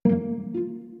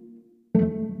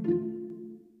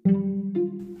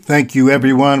Thank you,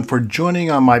 everyone, for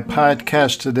joining on my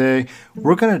podcast today.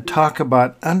 We're going to talk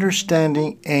about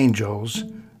understanding angels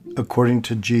according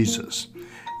to Jesus.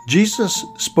 Jesus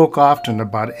spoke often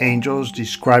about angels,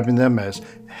 describing them as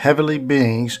heavenly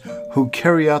beings who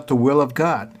carry out the will of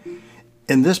God.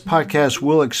 In this podcast,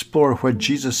 we'll explore what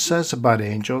Jesus says about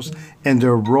angels and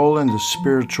their role in the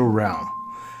spiritual realm.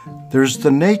 There's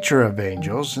the nature of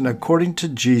angels, and according to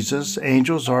Jesus,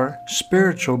 angels are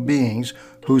spiritual beings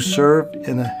who serve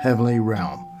in a heavenly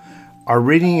realm. Our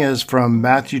reading is from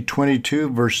Matthew 22,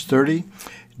 verse 30.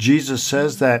 Jesus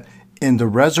says that in the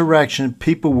resurrection,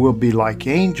 people will be like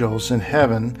angels in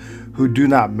heaven who do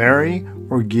not marry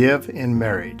or give in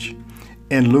marriage.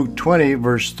 In Luke 20,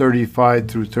 verse 35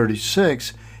 through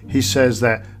 36, he says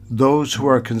that those who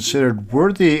are considered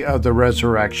worthy of the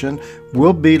resurrection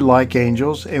will be like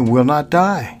angels and will not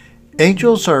die.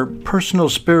 Angels are personal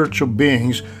spiritual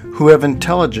beings who have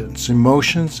intelligence,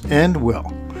 emotions, and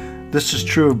will. This is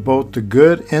true of both the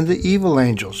good and the evil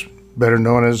angels, better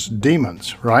known as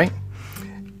demons, right?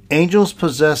 Angels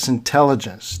possess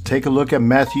intelligence. Take a look at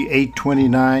Matthew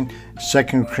 8:29,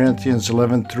 2 Corinthians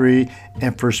 11:3,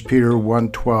 and 1 Peter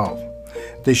 1:12.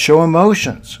 They show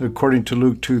emotions, according to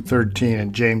Luke 2:13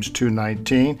 and James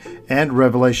 2:19 and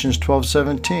Revelations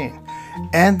 12:17.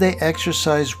 And they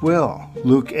exercise will,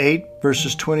 Luke 8,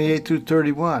 verses 28 through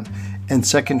 31, and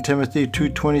 2 Timothy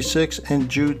 2:26 and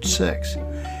Jude 6.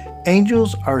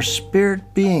 Angels are spirit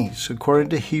beings, according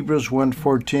to Hebrews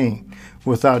 1:14,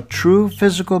 without true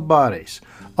physical bodies.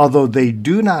 Although they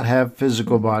do not have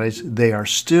physical bodies, they are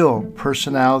still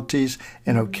personalities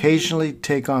and occasionally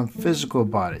take on physical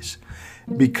bodies.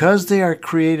 Because they are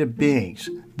created beings,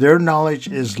 their knowledge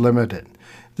is limited.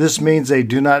 This means they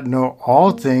do not know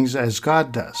all things as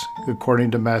God does,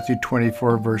 according to Matthew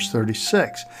 24, verse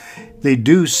 36. They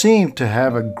do seem to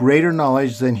have a greater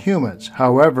knowledge than humans,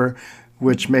 however,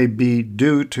 which may be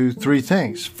due to three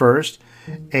things. First,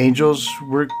 angels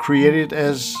were created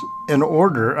as an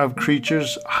order of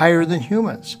creatures higher than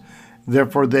humans.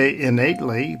 Therefore, they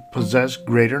innately possess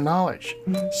greater knowledge.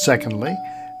 Secondly,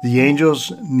 the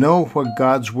angels know what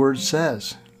God's Word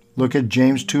says. Look at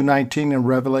James 2:19 and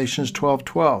Revelations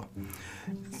 12:12.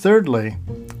 Thirdly,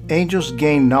 angels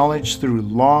gain knowledge through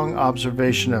long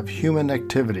observation of human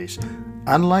activities.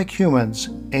 Unlike humans,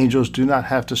 angels do not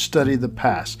have to study the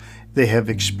past. They have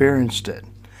experienced it.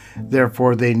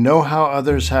 Therefore, they know how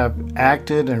others have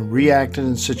acted and reacted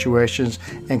in situations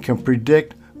and can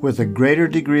predict with a greater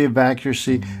degree of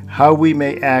accuracy how we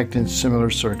may act in similar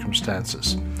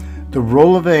circumstances. The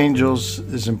role of angels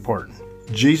is important.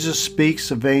 Jesus speaks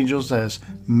of angels as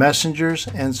messengers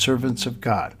and servants of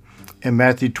God. In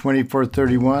Matthew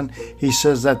 24:31, he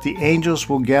says that the angels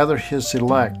will gather his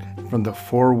elect from the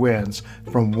four winds,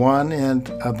 from one end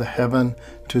of the heaven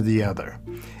to the other.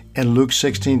 In Luke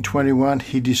 16:21,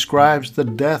 he describes the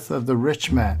death of the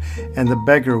rich man and the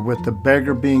beggar, with the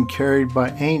beggar being carried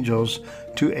by angels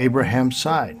to Abraham's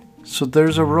side. So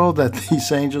there's a role that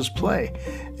these angels play,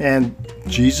 and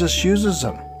Jesus uses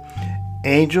them.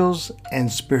 Angels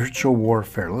and spiritual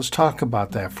warfare. Let's talk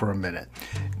about that for a minute.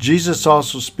 Jesus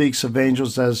also speaks of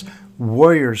angels as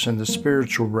warriors in the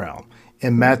spiritual realm.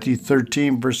 In Matthew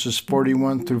 13, verses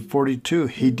 41 through 42,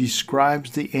 he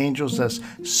describes the angels as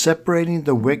separating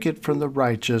the wicked from the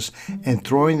righteous and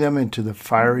throwing them into the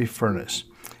fiery furnace.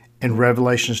 In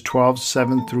Revelations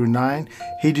 12:7 through 9,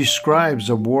 he describes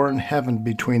a war in heaven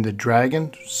between the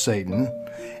dragon, Satan,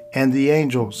 and the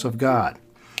angels of God.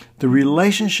 The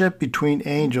relationship between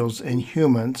angels and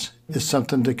humans is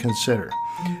something to consider.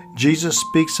 Jesus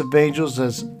speaks of angels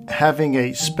as having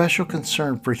a special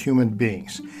concern for human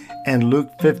beings. In Luke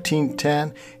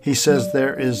 15:10, he says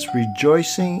there is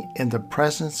rejoicing in the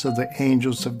presence of the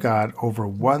angels of God over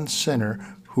one sinner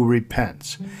who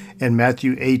repents. In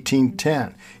Matthew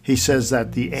 18:10, he says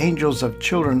that the angels of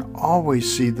children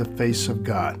always see the face of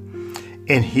God.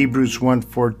 In Hebrews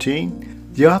 1:14,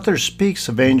 the author speaks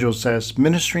of angels as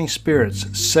ministering spirits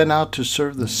sent out to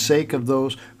serve the sake of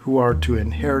those who are to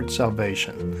inherit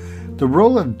salvation. The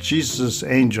role of Jesus'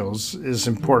 angels is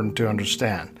important to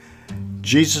understand.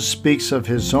 Jesus speaks of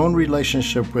his own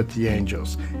relationship with the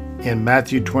angels. In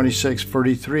Matthew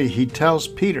 26:43, he tells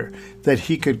Peter that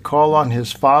he could call on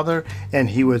his Father and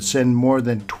he would send more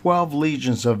than 12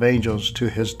 legions of angels to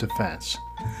his defense.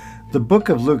 The book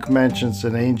of Luke mentions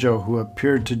an angel who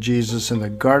appeared to Jesus in the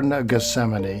Garden of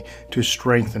Gethsemane to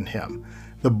strengthen him.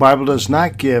 The Bible does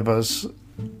not give us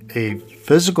a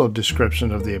physical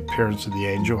description of the appearance of the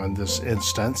angel in this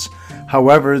instance.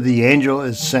 However, the angel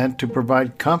is sent to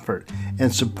provide comfort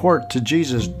and support to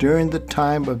Jesus during the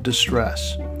time of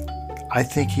distress. I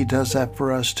think he does that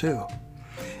for us too.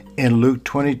 In Luke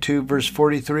 22, verse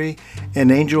 43, an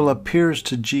angel appears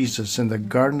to Jesus in the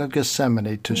Garden of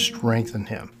Gethsemane to strengthen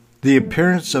him. The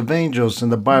appearance of angels in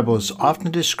the Bible is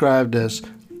often described as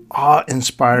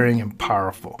awe-inspiring and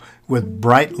powerful, with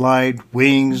bright light,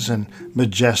 wings, and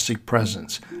majestic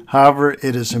presence. However,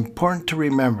 it is important to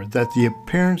remember that the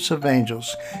appearance of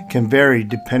angels can vary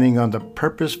depending on the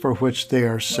purpose for which they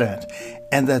are sent,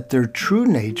 and that their true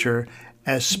nature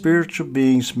as spiritual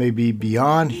beings may be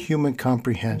beyond human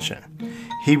comprehension.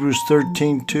 Hebrews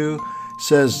 13:2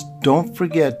 says, "Don't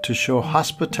forget to show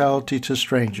hospitality to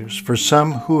strangers, for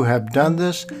some who have done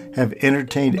this have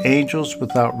entertained angels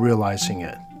without realizing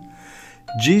it."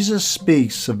 Jesus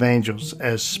speaks of angels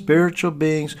as spiritual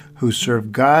beings who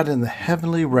serve God in the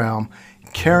heavenly realm,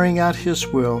 carrying out His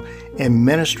will and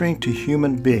ministering to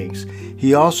human beings.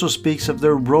 He also speaks of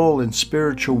their role in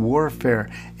spiritual warfare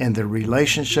and their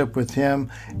relationship with Him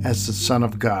as the Son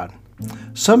of God.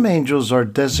 Some angels are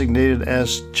designated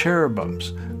as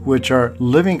cherubims, which are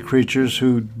living creatures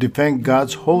who defend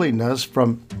God's holiness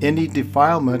from any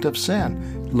defilement of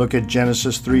sin. Look at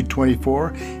Genesis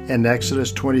 3:24 and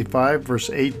Exodus 25, verse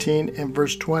 18 and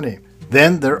verse 20.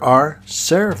 Then there are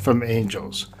seraphim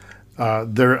angels.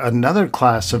 They're another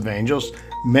class of angels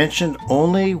mentioned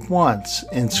only once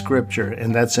in Scripture,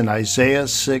 and that's in Isaiah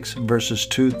 6, verses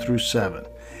 2 through 7.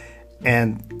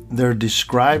 And they're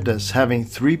described as having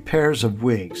 3 pairs of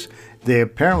wings. They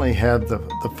apparently have the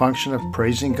function of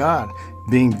praising God,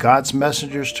 being God's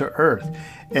messengers to earth,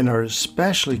 and are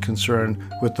especially concerned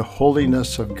with the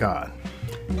holiness of God.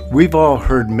 We've all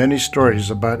heard many stories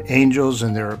about angels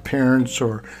and their appearance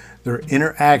or their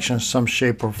interaction in some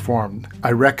shape or form.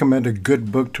 I recommend a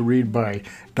good book to read by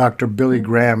Dr. Billy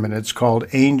Graham, and it's called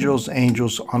Angels,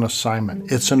 Angels on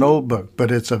Assignment. It's an old book,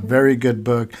 but it's a very good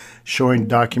book showing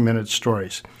documented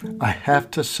stories. I have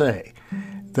to say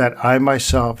that I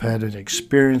myself had an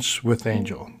experience with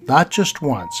angel, not just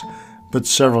once, but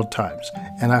several times,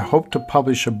 and I hope to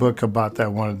publish a book about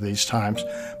that one of these times.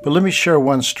 But let me share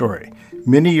one story.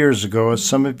 Many years ago, as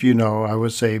some of you know, I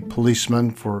was a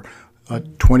policeman for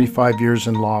 25 years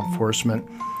in law enforcement,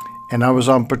 and I was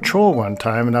on patrol one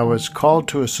time, and I was called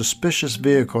to a suspicious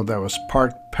vehicle that was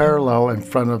parked parallel in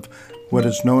front of what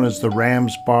is known as the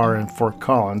Rams Bar in Fort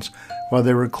Collins while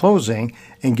they were closing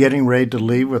and getting ready to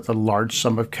leave with a large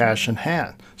sum of cash in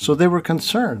hand. So they were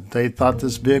concerned. They thought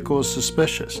this vehicle was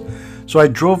suspicious. So I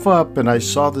drove up and I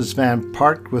saw this van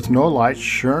parked with no lights,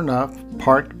 sure enough,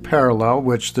 parked parallel,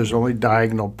 which there's only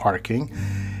diagonal parking,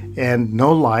 and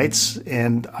no lights,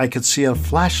 and I could see a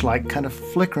flashlight kind of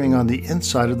flickering on the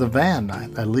inside of the van.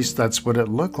 At least that's what it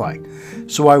looked like.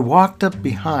 So I walked up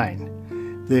behind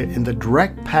in the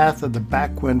direct path of the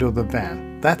back window of the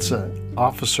van. That's an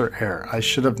officer error. I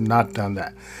should have not done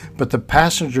that. But the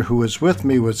passenger who was with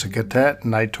me was a cadet,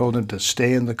 and I told him to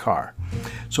stay in the car.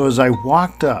 So as I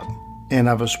walked up, and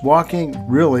I was walking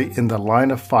really in the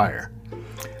line of fire,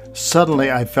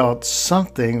 suddenly I felt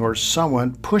something or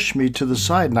someone push me to the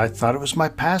side, and I thought it was my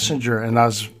passenger, and I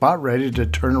was about ready to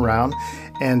turn around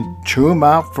and chew him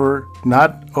out for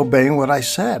not obeying what I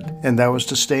said, and that was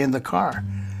to stay in the car.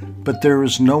 But there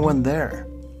was no one there.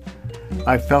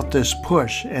 I felt this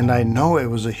push, and I know it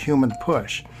was a human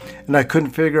push, and I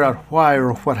couldn't figure out why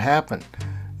or what happened.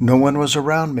 No one was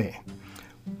around me.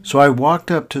 So I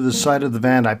walked up to the side of the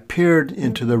van. I peered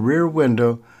into the rear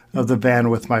window of the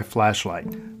van with my flashlight.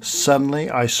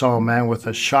 Suddenly, I saw a man with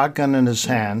a shotgun in his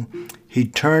hand. He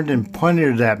turned and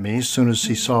pointed it at me as soon as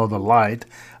he saw the light.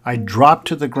 I dropped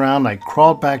to the ground. I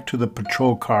crawled back to the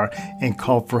patrol car and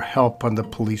called for help on the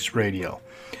police radio.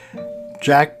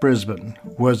 Jack Brisbane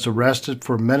was arrested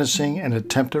for menacing and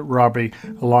attempted robbery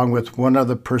along with one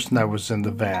other person that was in the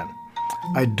van.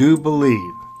 I do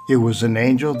believe it was an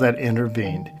angel that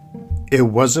intervened. It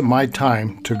wasn't my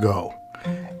time to go.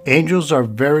 Angels are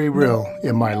very real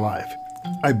in my life.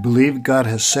 I believe God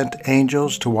has sent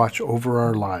angels to watch over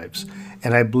our lives,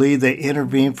 and I believe they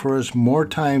intervene for us more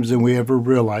times than we ever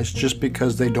realize, just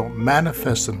because they don't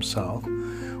manifest themselves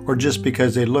or just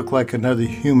because they look like another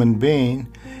human being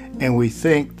and we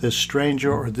think this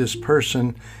stranger or this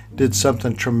person did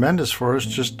something tremendous for us,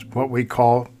 just what we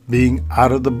call being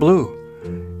out of the blue.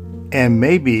 And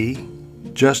maybe,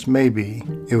 just maybe,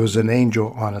 it was an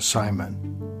angel on assignment.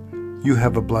 You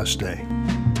have a blessed day.